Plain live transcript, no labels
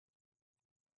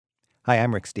Hi,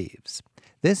 I'm Rick Steves.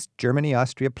 This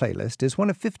Germany-Austria playlist is one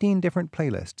of 15 different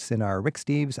playlists in our Rick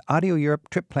Steves Audio Europe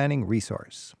Trip Planning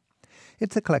resource.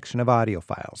 It's a collection of audio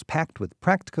files packed with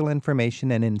practical information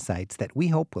and insights that we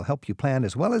hope will help you plan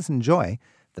as well as enjoy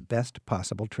the best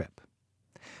possible trip.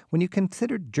 When you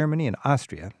consider Germany and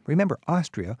Austria, remember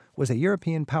Austria was a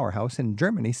European powerhouse and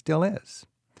Germany still is.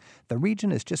 The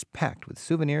region is just packed with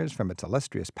souvenirs from its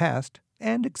illustrious past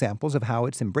and examples of how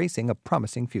it's embracing a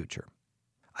promising future.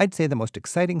 I'd say the most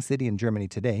exciting city in Germany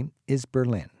today is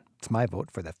Berlin. It's my vote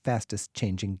for the fastest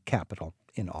changing capital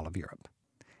in all of Europe.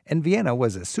 And Vienna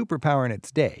was a superpower in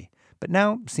its day, but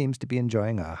now seems to be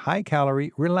enjoying a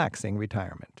high-calorie, relaxing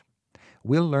retirement.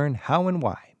 We'll learn how and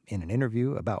why in an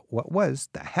interview about what was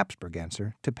the Habsburg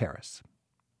answer to Paris.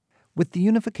 With the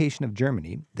unification of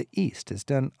Germany, the East has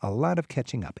done a lot of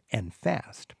catching up, and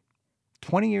fast.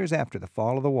 20 years after the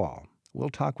fall of the wall, we'll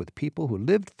talk with people who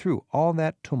lived through all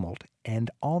that tumult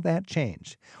and all that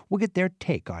change. We'll get their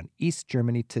take on East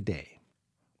Germany today.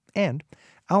 And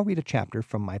I'll read a chapter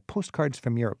from my Postcards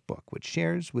from Europe book, which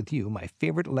shares with you my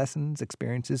favorite lessons,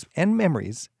 experiences, and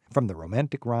memories from the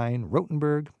romantic Rhine,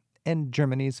 Rothenburg, and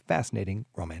Germany's fascinating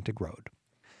romantic road.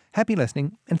 Happy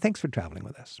listening, and thanks for traveling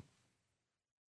with us.